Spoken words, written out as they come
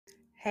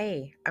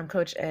Hey, I'm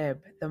Coach Ebb,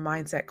 the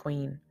Mindset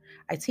Queen.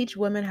 I teach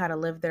women how to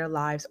live their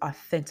lives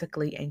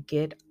authentically and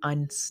get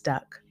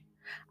unstuck.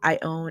 I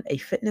own a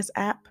fitness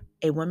app,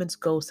 a women's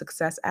goal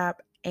success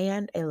app,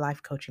 and a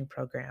life coaching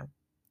program.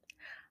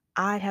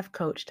 I have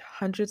coached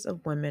hundreds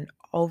of women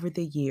over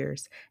the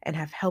years and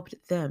have helped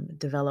them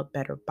develop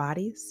better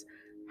bodies,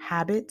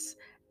 habits,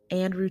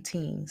 and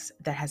routines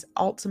that has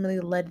ultimately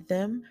led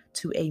them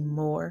to a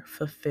more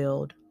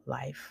fulfilled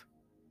life.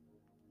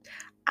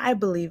 I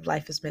believe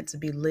life is meant to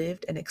be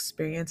lived and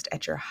experienced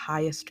at your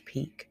highest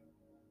peak.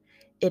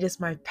 It is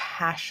my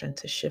passion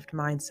to shift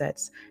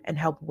mindsets and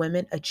help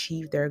women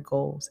achieve their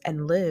goals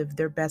and live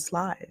their best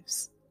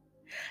lives.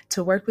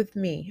 To work with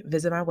me,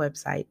 visit my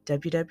website,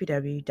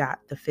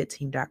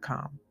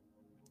 www.thefitteam.com.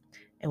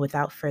 And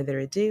without further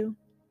ado,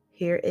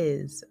 here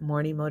is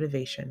morning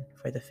motivation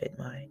for the fit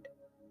mind.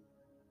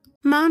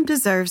 Mom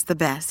deserves the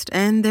best,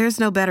 and there's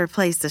no better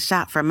place to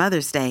shop for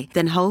Mother's Day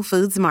than Whole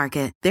Foods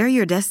Market. They're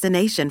your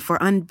destination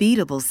for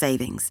unbeatable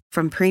savings,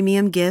 from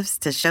premium gifts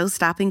to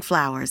show-stopping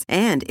flowers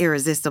and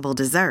irresistible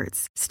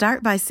desserts.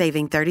 Start by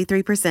saving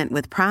 33%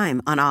 with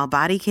Prime on all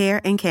body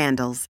care and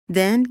candles.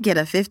 Then get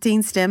a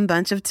 15-stem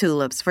bunch of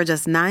tulips for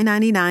just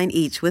 $9.99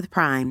 each with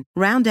Prime.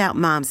 Round out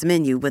Mom's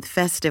menu with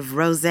festive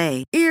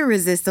rosé,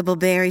 irresistible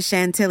berry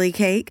chantilly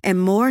cake,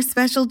 and more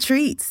special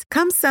treats.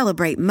 Come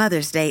celebrate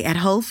Mother's Day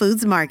at Whole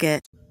Foods Market.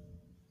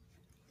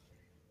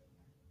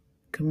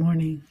 Good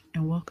morning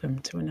and welcome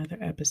to another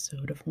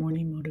episode of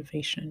Morning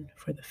Motivation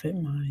for the Fit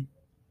Mind.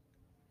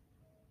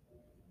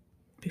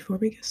 Before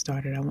we get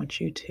started, I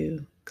want you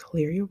to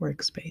clear your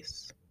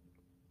workspace,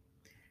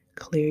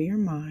 clear your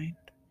mind,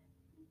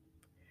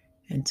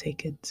 and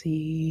take a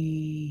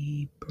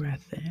deep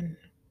breath in.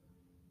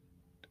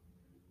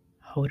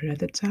 Hold it at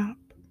the top,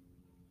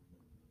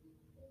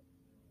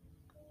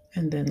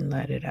 and then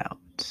let it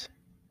out.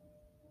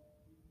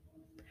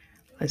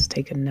 Let's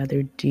take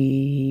another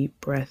deep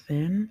breath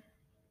in.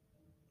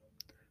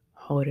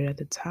 Hold it at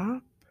the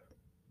top,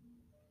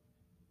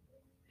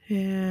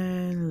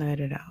 and let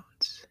it out.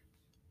 I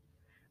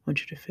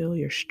want you to feel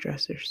your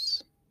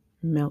stressors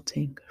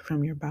melting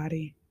from your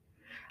body.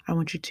 I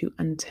want you to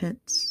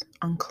untense,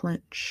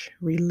 unclench,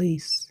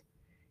 release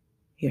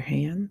your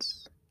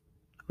hands,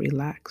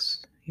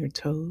 relax your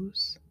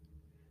toes,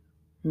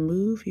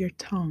 move your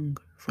tongue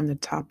from the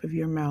top of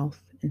your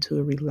mouth into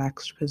a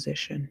relaxed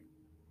position.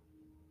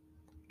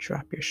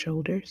 Drop your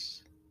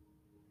shoulders.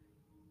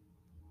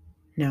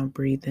 Now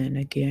breathe in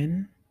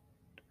again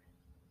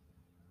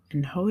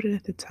and hold it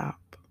at the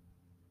top,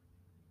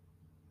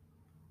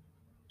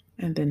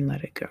 and then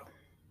let it go.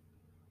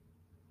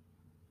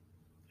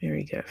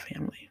 Very good,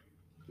 family.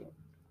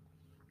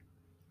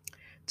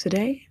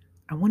 Today,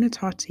 I want to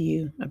talk to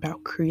you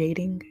about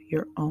creating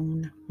your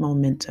own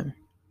momentum.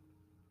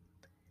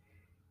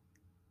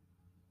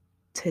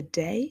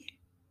 Today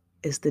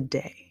is the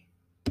day.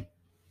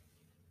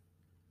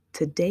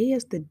 Today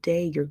is the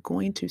day you're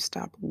going to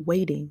stop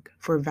waiting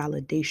for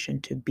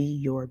validation to be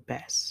your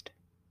best.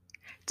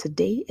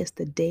 Today is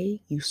the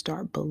day you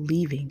start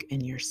believing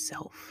in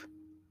yourself.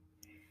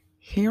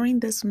 Hearing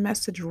this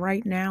message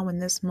right now in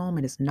this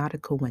moment is not a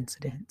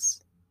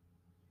coincidence.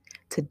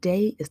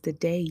 Today is the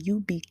day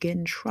you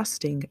begin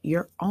trusting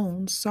your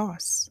own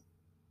sauce.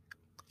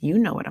 You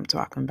know what I'm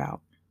talking about.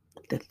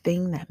 The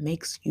thing that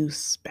makes you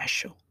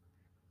special.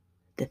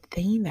 The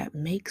thing that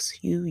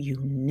makes you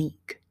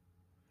unique.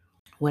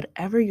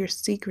 Whatever your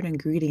secret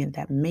ingredient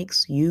that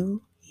makes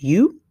you,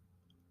 you,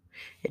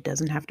 it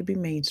doesn't have to be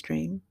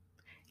mainstream.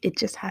 It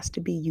just has to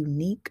be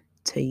unique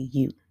to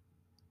you.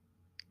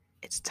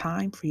 It's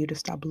time for you to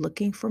stop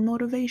looking for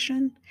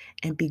motivation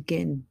and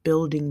begin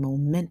building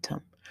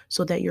momentum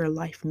so that your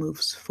life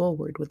moves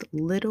forward with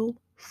little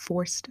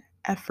forced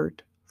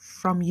effort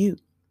from you.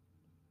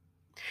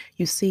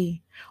 You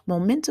see,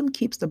 momentum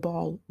keeps the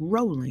ball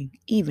rolling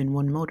even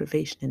when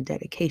motivation and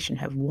dedication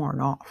have worn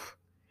off.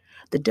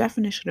 The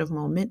definition of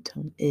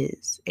momentum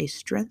is a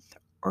strength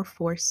or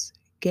force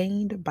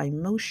gained by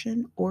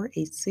motion or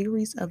a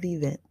series of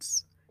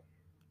events.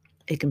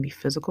 It can be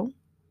physical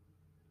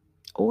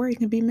or it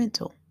can be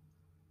mental.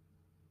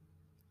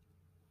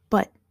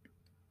 But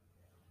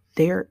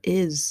there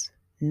is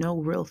no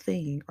real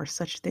thing or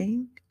such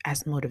thing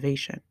as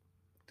motivation.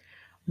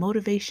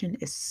 Motivation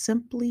is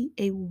simply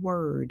a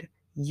word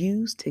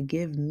used to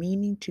give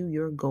meaning to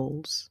your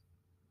goals.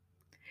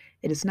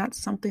 It is not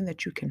something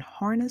that you can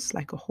harness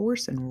like a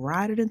horse and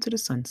ride it into the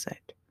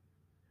sunset.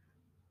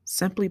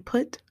 Simply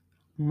put,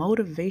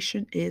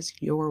 motivation is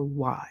your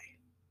why.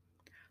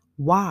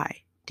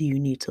 Why do you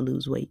need to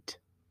lose weight?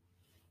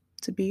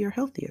 To be your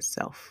healthiest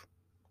self.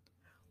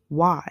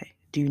 Why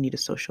do you need a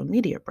social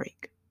media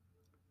break?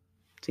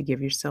 To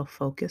give yourself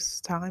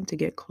focus time to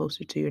get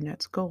closer to your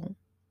next goal.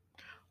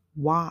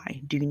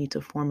 Why do you need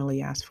to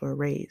formally ask for a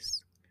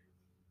raise?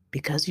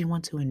 Because you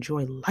want to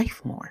enjoy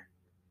life more.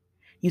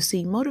 You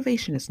see,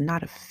 motivation is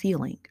not a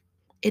feeling.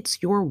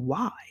 It's your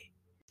why.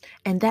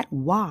 And that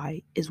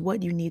why is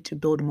what you need to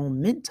build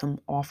momentum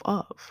off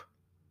of.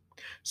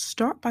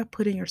 Start by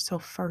putting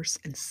yourself first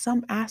in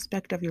some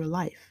aspect of your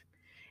life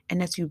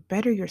And as you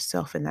better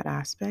yourself in that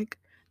aspect,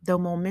 the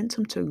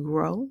momentum to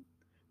grow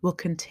will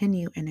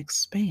continue and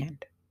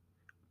expand.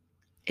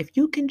 If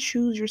you can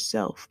choose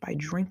yourself by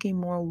drinking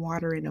more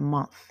water in a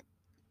month,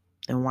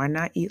 then why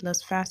not eat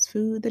less fast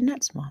food the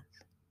next month?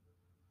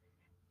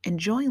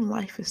 Enjoying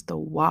life is the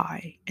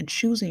why, and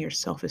choosing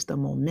yourself is the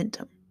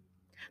momentum.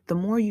 The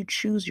more you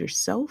choose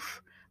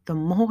yourself, the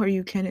more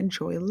you can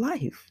enjoy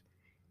life.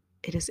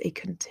 It is a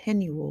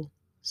continual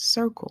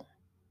circle.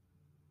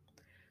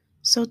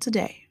 So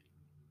today,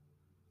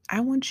 I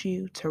want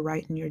you to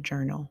write in your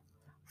journal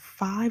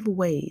 5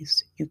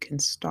 ways you can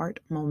start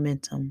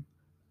momentum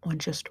on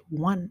just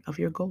one of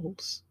your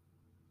goals.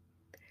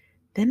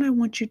 Then I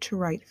want you to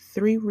write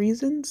 3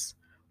 reasons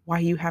why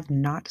you have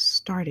not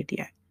started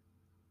yet.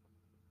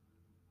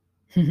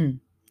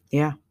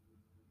 Yeah.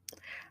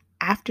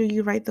 After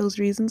you write those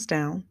reasons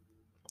down,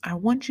 I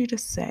want you to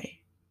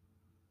say,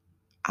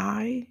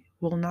 I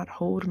will not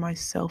hold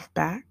myself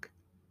back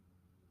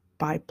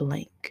by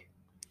blank.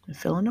 And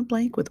fill in a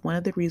blank with one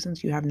of the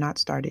reasons you have not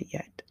started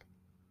yet.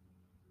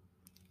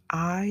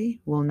 I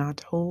will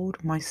not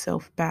hold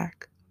myself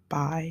back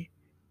by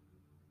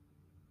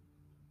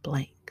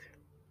blank.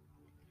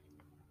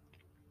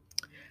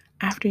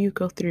 After you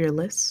go through your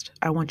list,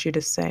 I want you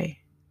to say,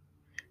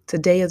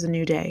 today is a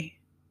new day.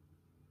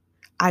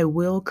 I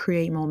will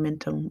create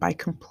momentum by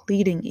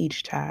completing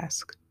each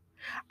task.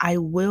 I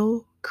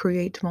will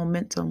create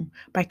momentum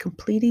by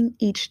completing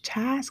each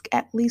task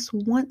at least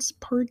once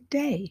per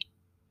day.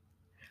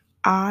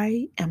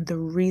 I am the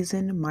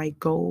reason my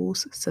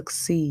goals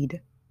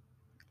succeed.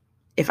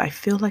 If I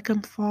feel like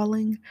I'm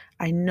falling,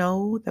 I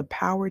know the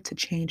power to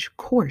change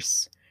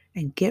course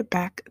and get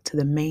back to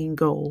the main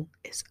goal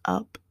is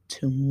up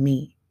to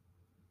me.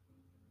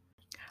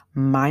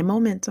 My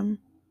momentum,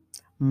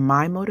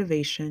 my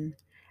motivation,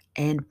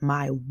 and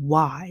my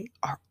why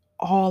are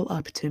all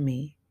up to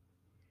me.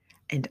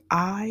 And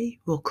I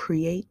will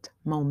create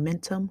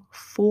momentum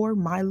for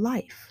my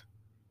life.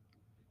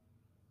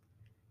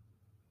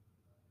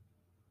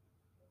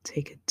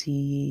 Take a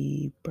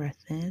deep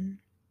breath in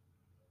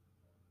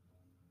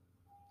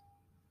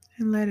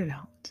and let it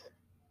out.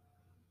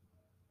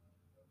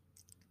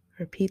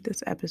 Repeat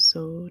this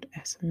episode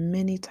as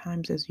many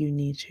times as you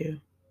need to.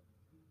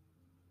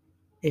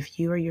 If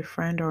you or your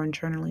friend are on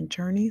journaling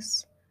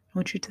journeys, I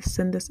want you to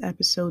send this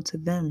episode to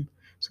them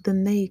so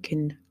then they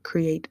can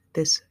create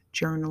this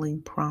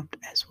journaling prompt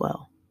as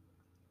well.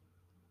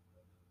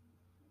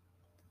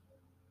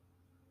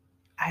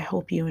 I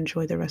hope you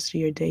enjoy the rest of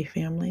your day,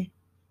 family.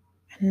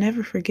 And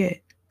never forget,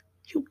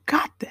 you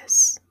got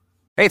this.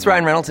 Hey, it's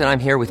Ryan Reynolds, and I'm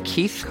here with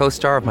Keith,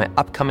 co-star of my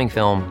upcoming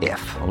film,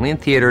 If, only in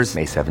theaters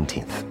May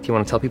 17th. Do you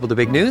want to tell people the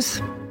big news?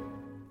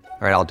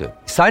 All right, I'll do it.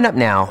 Sign up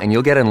now and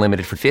you'll get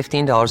unlimited for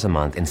 $15 a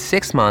month and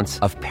 6 months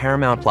of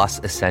Paramount Plus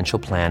Essential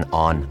Plan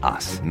on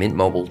us.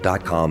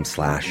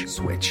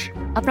 MintMobile.com/switch.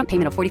 Upfront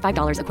payment of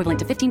 $45 equivalent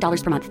to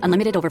 $15 per month.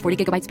 Unlimited over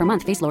 40 gigabytes per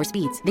month. Face lower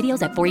speeds.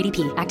 Videos at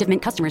 480p. Active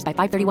Mint customers by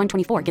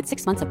 531.24 get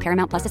 6 months of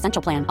Paramount Plus Essential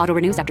Plan. Auto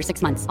renews after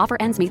 6 months. Offer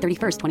ends May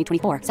 31st,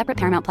 2024. Separate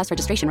Paramount Plus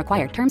registration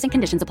required. Terms and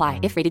conditions apply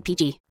if rated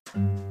PG.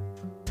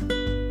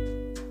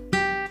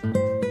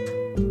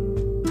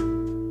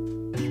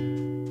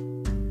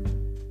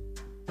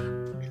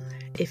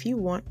 If you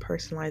want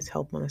personalized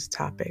help on this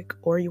topic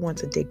or you want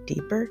to dig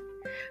deeper,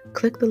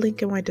 click the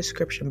link in my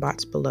description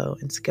box below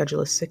and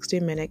schedule a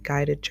 60-minute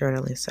guided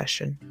journaling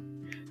session.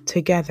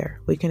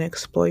 Together, we can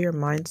explore your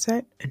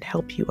mindset and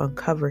help you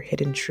uncover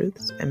hidden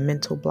truths and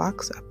mental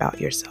blocks about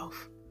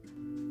yourself.